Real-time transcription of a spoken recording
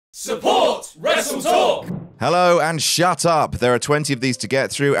Support WrestleTalk! Hello and shut up. There are 20 of these to get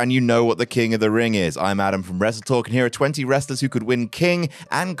through and you know what the King of the Ring is. I'm Adam from WrestleTalk and here are 20 wrestlers who could win King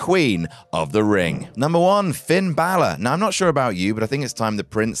and Queen of the Ring. Number 1, Finn Balor. Now I'm not sure about you, but I think it's time the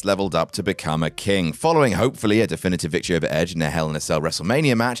Prince leveled up to become a king. Following hopefully a definitive victory over Edge in a Hell in a Cell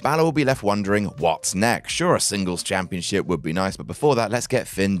WrestleMania match, Balor will be left wondering what's next. Sure, a singles championship would be nice, but before that, let's get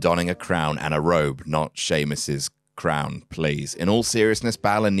Finn donning a crown and a robe, not Sheamus's crown, please. In all seriousness,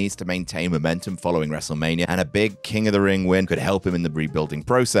 Balor needs to maintain momentum following WrestleMania, and a big King of the Ring win could help him in the rebuilding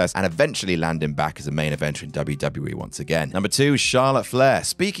process and eventually land him back as a main eventer in WWE once again. Number 2, Charlotte Flair.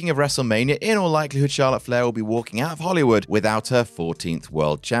 Speaking of WrestleMania, in all likelihood, Charlotte Flair will be walking out of Hollywood without her 14th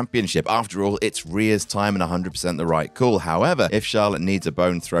World Championship. After all, it's Rhea's time and 100% the right call. However, if Charlotte needs a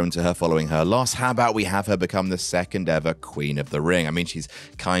bone thrown to her following her loss, how about we have her become the second ever Queen of the Ring? I mean, she's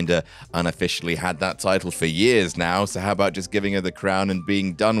kinda unofficially had that title for years now, so how about just giving her the crown and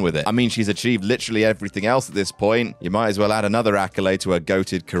being done with it? I mean, she's achieved literally everything else at this point. You might as well add another accolade to her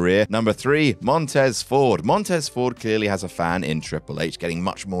goated career. Number 3, Montez Ford. Montez Ford clearly has a fan in Triple H, getting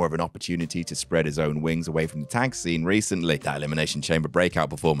much more of an opportunity to spread his own wings away from the tag scene recently. That Elimination Chamber breakout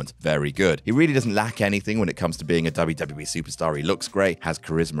performance, very good. He really doesn't lack anything when it comes to being a WWE superstar. He looks great, has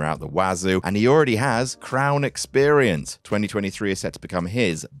charisma out the wazoo, and he already has crown experience. 2023 is set to become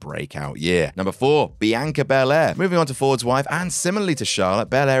his breakout year. Number 4, Bianca Belair. Moving on to Ford's wife, and similarly to Charlotte,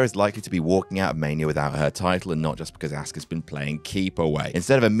 Belair is likely to be walking out of Mania without her title, and not just because Asuka's been playing keep away.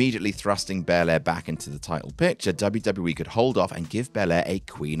 Instead of immediately thrusting Belair back into the title picture, WWE could hold off and give Belair a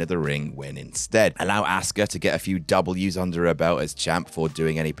Queen of the Ring win instead. Allow Asuka to get a few W's under her belt as champ before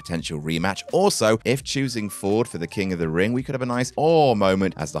doing any potential rematch. Also, if choosing Ford for the King of the Ring, we could have a nice awe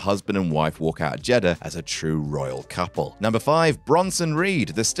moment as the husband and wife walk out of Jeddah as a true royal couple. Number 5, Bronson Reed.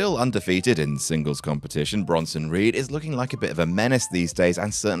 They're still undefeated in singles competition. Bronson Reed is looking like a bit of a menace these days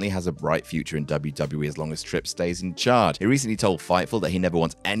and certainly has a bright future in WWE as long as Tripp stays in charge. He recently told Fightful that he never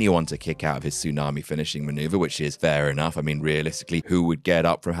wants anyone to kick out of his tsunami finishing maneuver, which is fair enough. I mean, realistically, who would get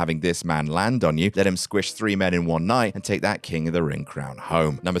up from having this man land on you? Let him squish 3 men in one night and take that King of the Ring crown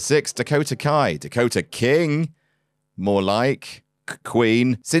home. Number 6, Dakota Kai. Dakota King? More like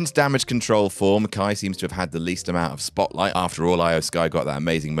Queen. Since Damage Control form, Kai seems to have had the least amount of spotlight. After all, Io Sky got that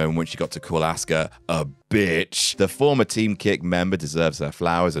amazing moment when she got to call Asuka a bitch. The former Team Kick member deserves her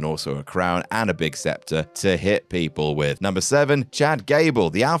flowers and also a crown and a big scepter to hit people with. Number 7, Chad Gable.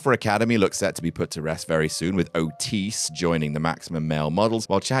 The Alpha Academy looks set to be put to rest very soon, with Otis joining the Maximum Male Models,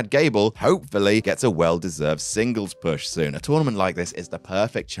 while Chad Gable hopefully gets a well-deserved singles push soon. A tournament like this is the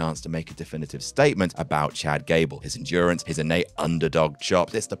perfect chance to make a definitive statement about Chad Gable. His endurance, his innate underdog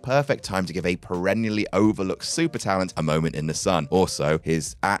chops. It's the perfect time to give a perennially overlooked super talent a moment in the sun. Also,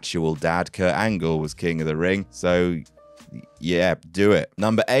 his actual dad, Kurt Angle, was King of the Ring, so yeah, do it.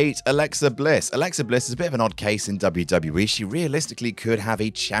 Number 8, Alexa Bliss. Alexa Bliss is a bit of an odd case in WWE. She realistically could have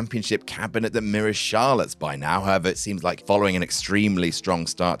a championship cabinet that mirrors Charlotte's by now. However, it seems like following an extremely strong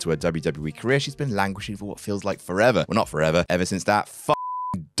start to her WWE career, she's been languishing for what feels like forever. Well, not forever, ever since that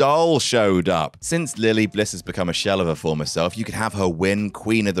doll showed up. Since Lily, Bliss has become a shell of her former self, you could have her win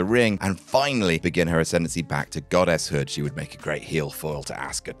Queen of the Ring and finally begin her ascendancy back to goddesshood. She would make a great heel foil to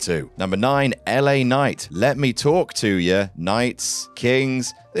Asuka too. Number 9, LA Knight. Let me talk to you. Knights,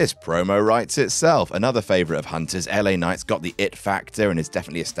 kings. This promo writes itself. Another favorite of Hunter's, LA Knight's got the it factor and is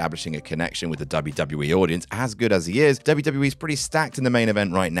definitely establishing a connection with the WWE audience. As good as he is, WWE's pretty stacked in the main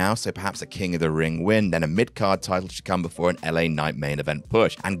event right now, so perhaps a King of the Ring win, then a mid-card title should come before an LA Knight main event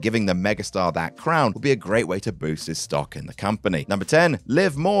push. And giving the megastar that crown will be a great way to boost his stock in the company. Number 10,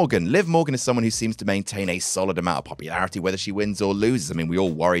 Liv Morgan. Liv Morgan is someone who seems to maintain a solid amount of popularity whether she wins or loses. I mean, we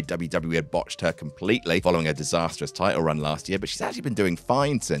all worried WWE had botched her completely following a disastrous title run last year, but she's actually been doing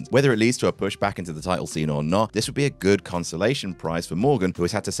fine since. Whether it leads to a push back into the title scene or not, this would be a good consolation prize for Morgan, who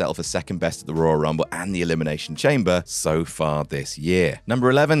has had to settle for second best at the Royal Rumble and the Elimination Chamber so far this year.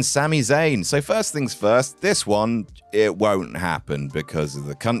 Number 11, Sami Zayn. So first things first, this one, it won't happen because of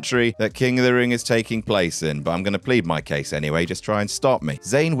the country that King of the Ring is taking place in, but I'm going to plead my case anyway, just try and stop me.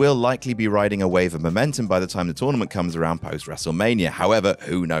 Zayn will likely be riding a wave of momentum by the time the tournament comes around post-WrestleMania. However,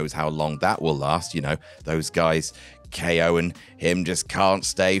 who knows how long that will last. You know, those guys KO and him just can't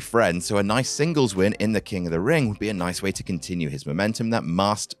stay friends, so a nice singles win in the King of the Ring would be a nice way to continue his momentum that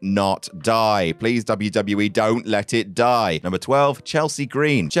must not die. Please, WWE, don't let it die. Number 12, Chelsea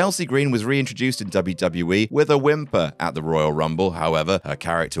Green. Chelsea Green was reintroduced in WWE with a whimper at the Royal Rumble. However, her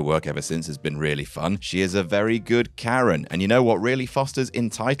character work ever since has been really fun. She is a very good Karen, and you know what really fosters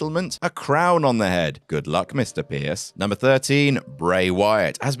entitlement? A crown on the head. Good luck, Mr. Pierce. Number 13, Bray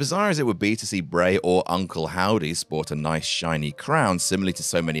Wyatt. As bizarre as it would be to see Bray or Uncle Howdy sporting bought a nice shiny crown. Similarly to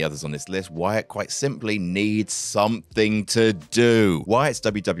so many others on this list, Wyatt quite simply needs something to do. Wyatt's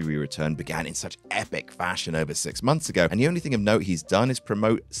WWE return began in such epic fashion over 6 months ago, and the only thing of note he's done is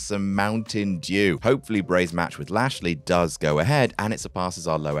promote some Mountain Dew. Hopefully Bray's match with Lashley does go ahead and it surpasses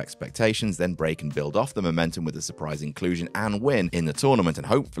our low expectations, then Bray can build off the momentum with a surprise inclusion and win in the tournament, and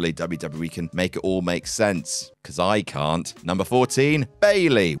hopefully WWE can make it all make sense, because I can't. Number 14,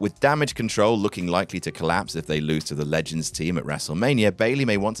 Bayley. With Damage Control looking likely to collapse if they lose to the Legends team at WrestleMania, Bayley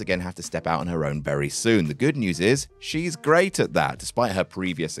may once again have to step out on her own very soon. The good news is, she's great at that. Despite her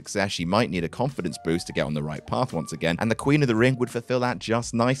previous success, she might need a confidence boost to get on the right path once again, and the Queen of the Ring would fulfill that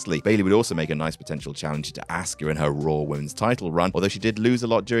just nicely. Bayley would also make a nice potential challenger to Asuka in her Raw Women's title run, although she did lose a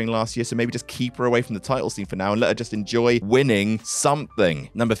lot during last year, so maybe just keep her away from the title scene for now and let her just enjoy winning something.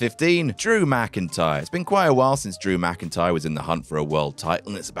 Number 15, Drew McIntyre. It's been quite a while since Drew McIntyre was in the hunt for a world title,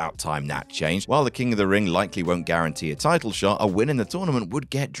 and it's about time that changed. While the King of the Ring likely won't guarantee a title shot, a win in the tournament would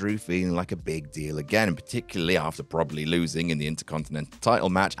get Drew feeling like a big deal again, and particularly after probably losing in the Intercontinental title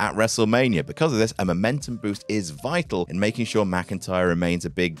match at WrestleMania. Because of this, a momentum boost is vital in making sure McIntyre remains a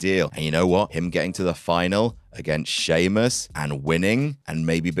big deal. And you know what? Him getting to the final against Sheamus and winning and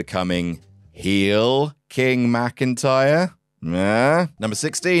maybe becoming heel King McIntyre. Number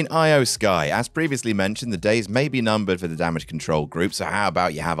 16, Io Sky. As previously mentioned, the days may be numbered for the Damage Control group, so how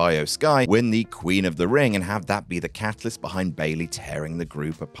about you have Io Sky win the Queen of the Ring and have that be the catalyst behind Bayley tearing the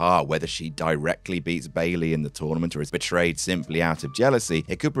group apart. Whether she directly beats Bayley in the tournament or is betrayed simply out of jealousy,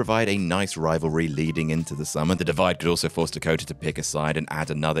 it could provide a nice rivalry leading into the summer. The divide could also force Dakota to pick a side and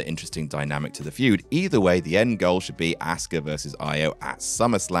add another interesting dynamic to the feud. Either way, the end goal should be Asuka versus Io at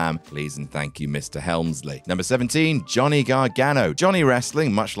SummerSlam. Please and thank you, Mr. Helmsley. Number 17, Johnny Gargano. Johnny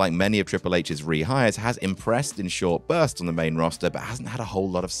Wrestling, much like many of Triple H's rehires, has impressed in short bursts on the main roster, but hasn't had a whole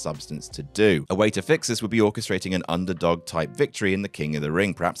lot of substance to do. A way to fix this would be orchestrating an underdog-type victory in the King of the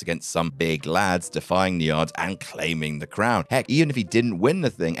Ring, perhaps against some big lads, defying the odds and claiming the crown. Heck, even if he didn't win the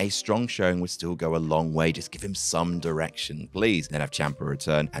thing, a strong showing would still go a long way. Just give him some direction, please. Then have Ciampa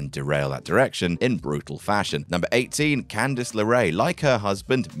return and derail that direction in brutal fashion. Number 18, Candice LeRae. Like her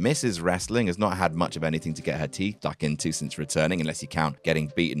husband, Mrs. Wrestling has not had much of anything to get her teeth stuck into since returning, unless you count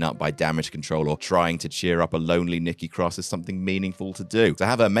getting beaten up by Damage Control or trying to cheer up a lonely Nikki Cross as something meaningful to do. To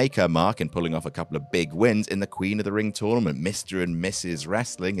have her make her mark in pulling off a couple of big wins in the Queen of the Ring tournament, Mr. and Mrs.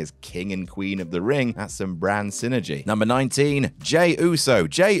 Wrestling as King and Queen of the Ring, that's some brand synergy. Number 19, Jey Uso.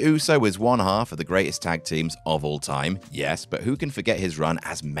 Jey Uso is one half of the greatest tag teams of all time, yes, but who can forget his run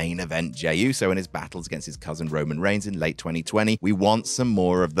as main event Jey Uso and his battles against his cousin Roman Reigns in late 2020? We want some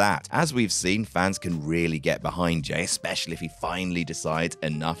more of that. As we've seen, fans can really get behind Jey, especially if he finally decides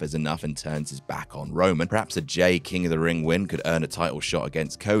enough is enough and turns his back on Roman. Perhaps a Jey King of the Ring win could earn a title shot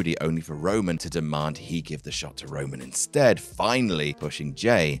against Cody, only for Roman to demand he give the shot to Roman instead, finally pushing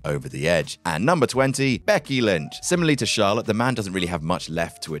Jey over the edge. And number 20, Becky Lynch. Similarly to Charlotte, the man doesn't really have much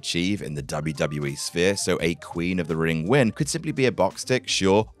left to achieve in the WWE sphere, so a Queen of the Ring win could simply be a box tick,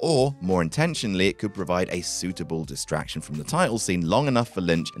 sure, or more intentionally, it could provide a suitable distraction from the title scene long enough for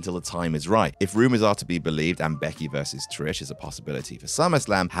Lynch until the time is right. If rumors are to be believed and Becky versus Trish is a possibility for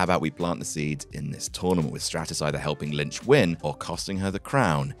SummerSlam, how about we plant the seeds in this tournament with Stratus either helping Lynch win or costing her the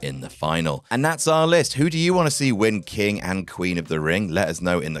crown in the final. And that's our list. Who do you want to see win King and Queen of the Ring? Let us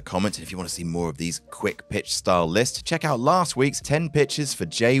know in the comments. And if you want to see more of these quick pitch style lists, check out last week's 10 pitches for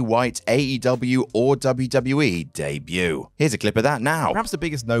Jay White's AEW or WWE debut. Here's a clip of that now. Perhaps the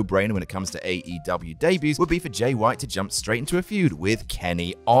biggest no-brainer when it comes to AEW debuts would be for Jay White to jump straight into a feud with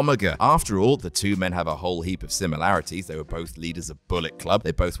Kenny Omega. After all, the two men have a whole heap of similarities. They were both leaders of Bullet Club.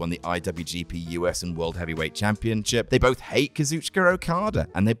 They both won the IWGP US and World Heavyweight Championship. They both hate Kazuchika Okada,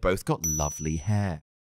 and they both got lovely hair.